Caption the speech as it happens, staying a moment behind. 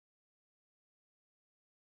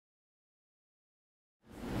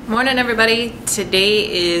Morning everybody.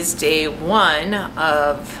 Today is day one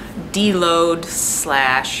of deload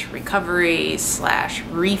 / recovery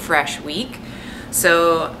 / refresh week.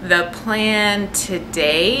 So the plan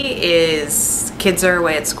today is kids are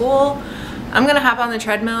away at school. I'm gonna hop on the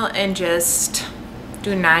treadmill and just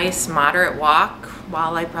do a nice moderate walk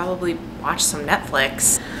while I probably watch some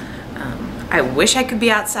Netflix. I wish I could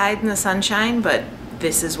be outside in the sunshine, but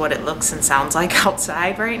this is what it looks and sounds like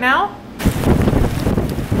outside right now.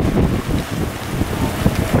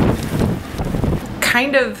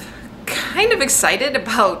 Kind of excited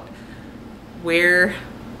about where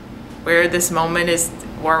this moment is,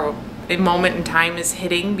 or a moment in time is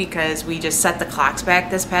hitting, because we just set the clocks back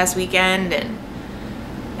this past weekend, and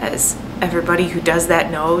as everybody who does that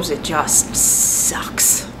knows, it just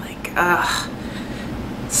sucks. Like,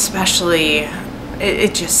 especially,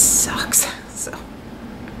 it just sucks. So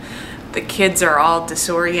the kids are all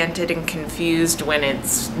disoriented and confused when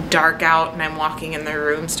it's dark out and I'm walking in their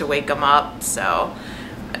rooms to wake them up. So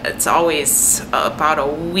it's always about a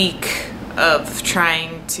week of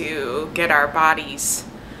trying to get our bodies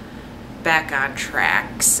back on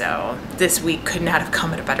track. So this week could not have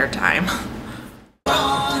come at a better time.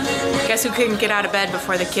 Guess who couldn't get out of bed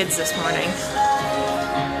before the kids this morning?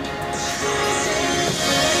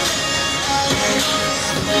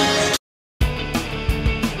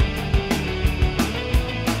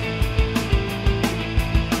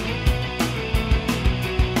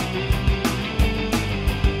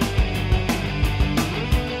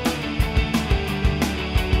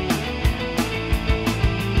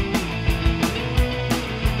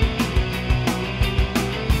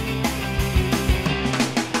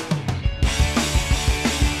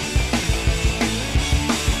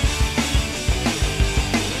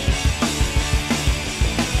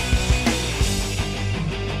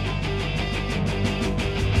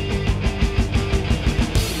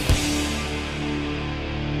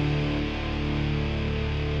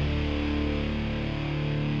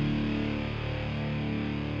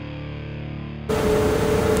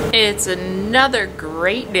 It's another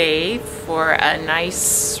great day for a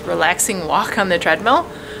nice relaxing walk on the treadmill.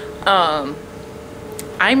 I'm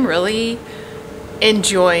really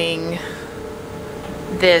enjoying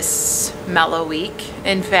this mellow week.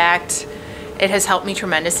 In fact, it has helped me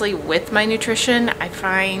tremendously with my nutrition. I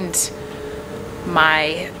find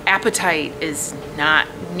my appetite is not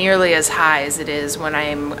nearly as high as it is when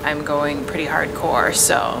I'm going pretty hardcore.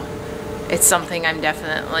 So it's something I'm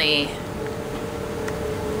definitely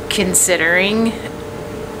considering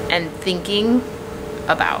and thinking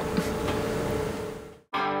about.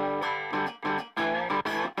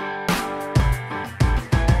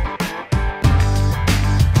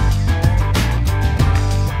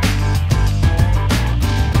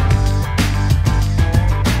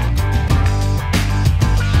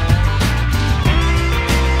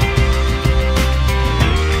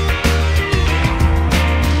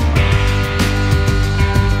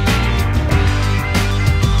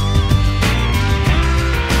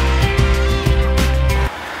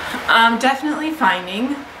 I'm definitely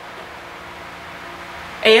finding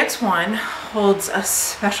AX-1 holds a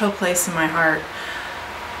special place in my heart.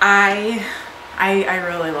 I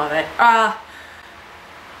really love it. I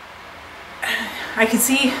can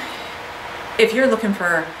see if you're looking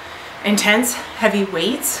for intense, heavy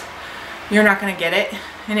weights, you're not going to get it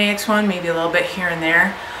in AX-1, maybe a little bit here and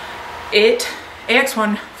there.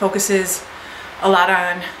 AX-1 focuses a lot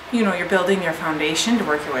on, you know, you're building your foundation to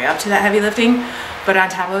work your way up to that heavy lifting, but on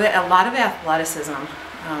top of it, a lot of athleticism.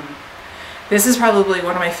 This is probably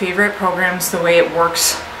one of my favorite programs, the way it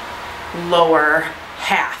works lower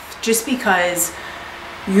half, just because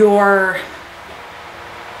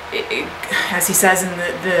as he says in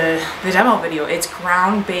the demo video, it's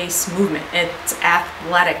ground-based movement, it's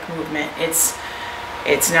athletic movement, it's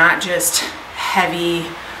not just heavy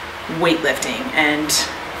weightlifting, and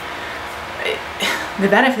the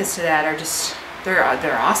benefits to that are just, they're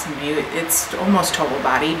awesome. It's almost total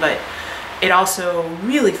body, but it also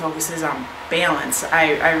really focuses on balance,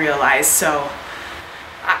 I realize. So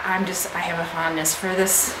I have a fondness for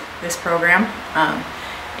this program,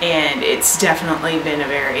 and it's definitely been a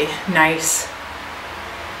very nice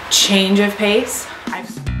change of pace.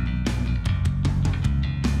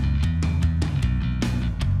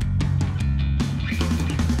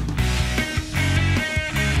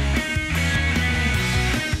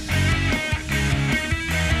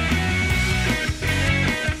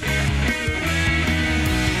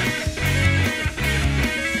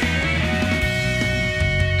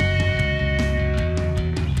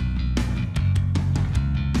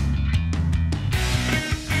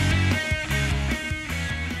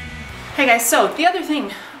 Hey guys, so the other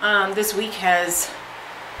thing this week has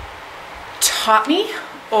taught me,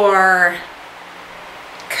 or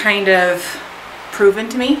kind of proven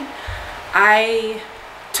to me. I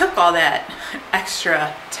took all that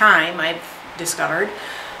extra time I've discovered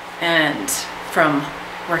and from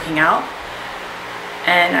working out,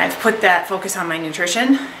 and I've put that focus on my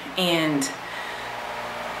nutrition, and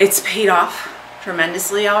it's paid off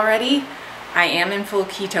tremendously already. I am in full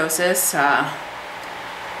ketosis,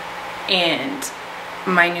 and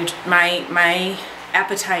my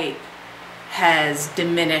appetite has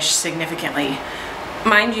diminished significantly.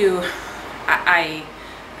 Mind you, I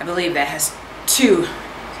believe that has two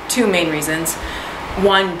main reasons.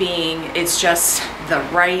 One being it's just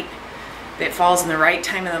it falls in the right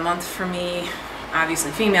time of the month for me.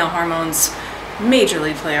 Obviously female hormones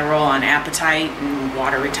majorly play a role on appetite and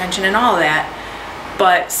water retention and all of that.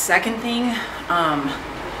 But second thing,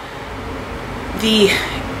 the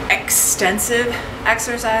extensive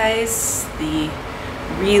exercise, the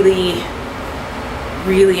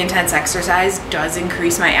really intense exercise does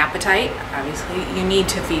increase my appetite. Obviously you need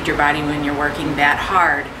to feed your body when you're working that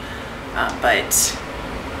hard, but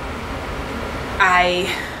I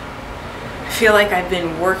feel like I've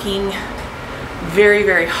been working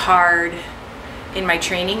very hard in my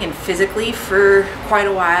training and physically for quite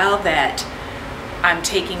a while, that I'm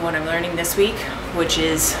taking what I'm learning this week, which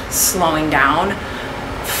is slowing down,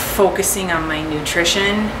 focusing on my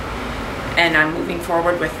nutrition, and I'm moving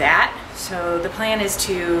forward with that. So the plan is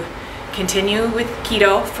to continue with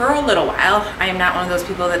keto for a little while. I am not one of those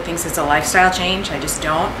people that thinks it's a lifestyle change. I just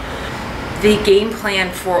don't. The game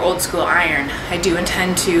plan for Old School Iron, I do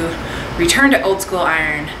intend to return to Old School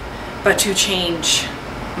Iron, but to change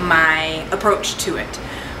my approach to it,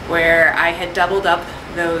 where I had doubled up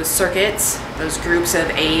those circuits, those groups of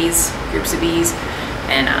A's, groups of B's,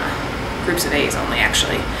 and groups of A's only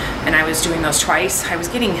actually, and I was doing those twice. I was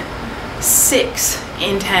getting 6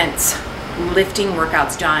 intense lifting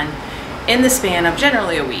workouts done in the span of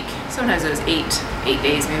generally a week. Sometimes it was 8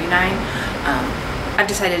 days, maybe 9. I've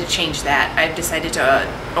decided to change that. I've decided to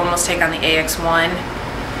almost take on the AX-1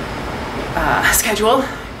 schedule,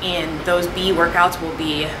 and those B workouts will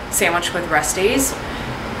be sandwiched with rest days.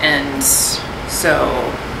 And so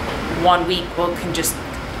 1 week can just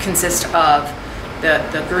consist of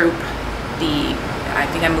the group, I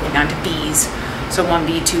think I'm moving on to B's, so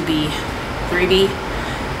 1B, 2B, 3B,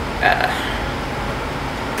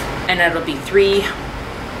 and it'll be 3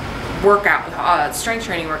 strength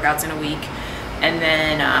training workouts in a week, and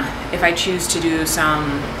then if I choose to do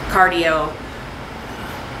some cardio,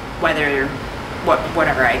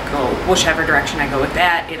 whatever I go, whichever direction I go with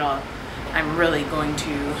that, I'm really going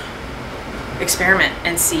to experiment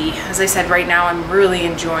and see. As I said, right now I'm really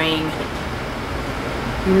enjoying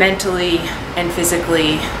mentally and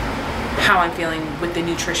physically how I'm feeling with the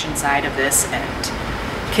nutrition side of this, and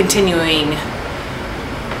continuing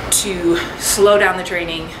to slow down the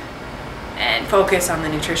training and focus on the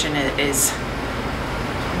nutrition is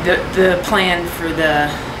the plan for the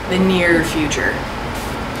near future.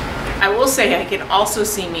 I will say I can also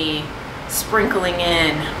see me sprinkling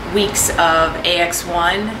in weeks of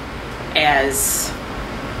AX-1 as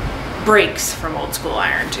breaks from Old School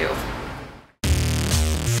Iron too.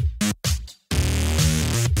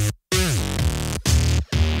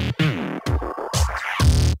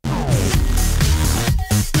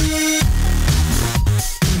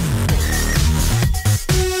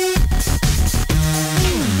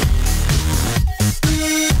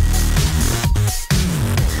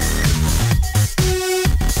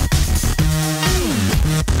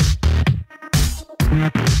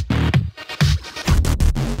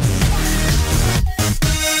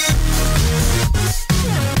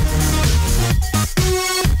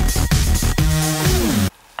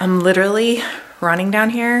 I'm literally running down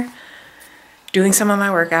here, doing some of my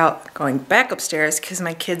workout, going back upstairs because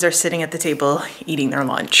my kids are sitting at the table eating their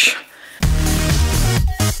lunch.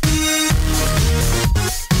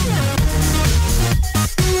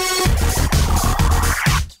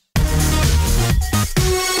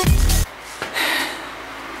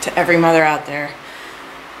 To every mother out there,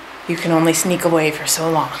 you can only sneak away for so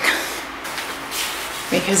long.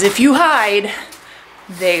 Because if you hide,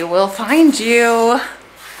 they will find you.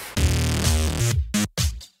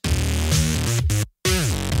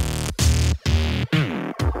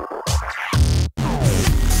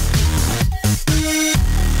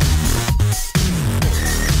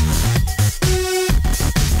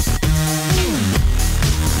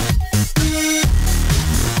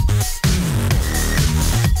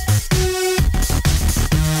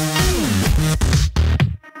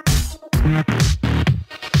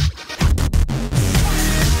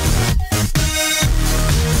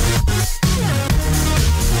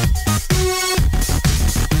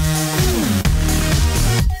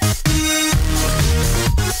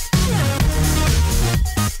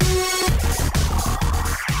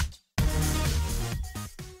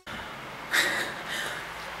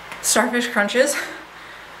 starfish crunches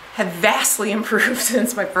have vastly improved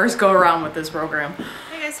since my first go around with this program.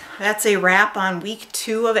 Hey guys, that's a wrap on week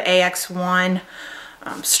 2 of AX1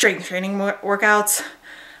 strength training workouts.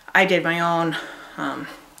 I did my own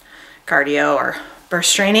cardio or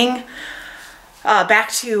burst training. Back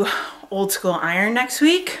to old school iron next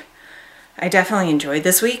week. I definitely enjoyed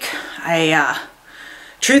this week.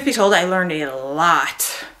 Truth be told, I learned a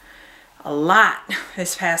lot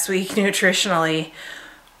this past week nutritionally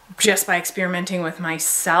just by experimenting with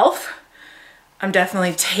myself. I'm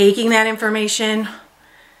definitely taking that information,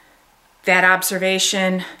 that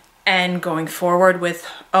observation, and going forward with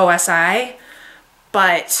OSI,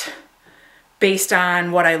 but based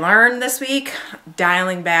on what I learned this week,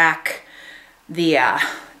 dialing back the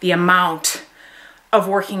amount of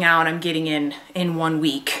working out I'm getting in 1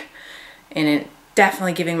 week, and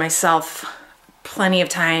definitely giving myself plenty of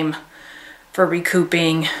time for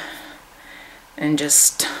recouping and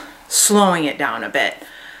just slowing it down a bit.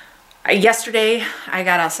 Yesterday I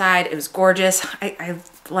got outside, it was gorgeous. I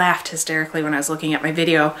laughed hysterically when I was looking at my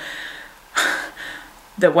video.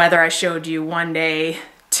 The weather I showed you one day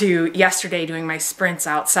to yesterday doing my sprints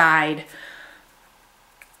outside.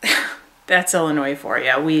 That's Illinois for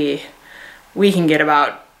you. We can get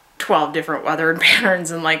about 12 different weather patterns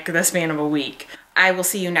in like the span of a week. I will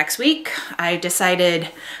see you next week. I decided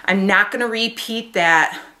I'm not gonna repeat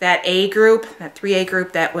that A group, that 3A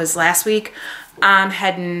group that was last week. I'm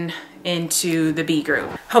heading into the B group.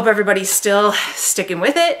 Hope everybody's still sticking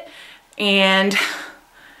with it. And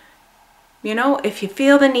you know, if you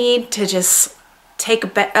feel the need to just take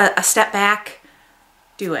a step back,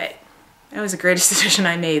 do it. That was the greatest decision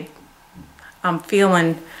I made. I'm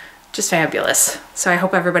feeling just fabulous. So I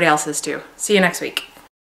hope everybody else is too. See you next week.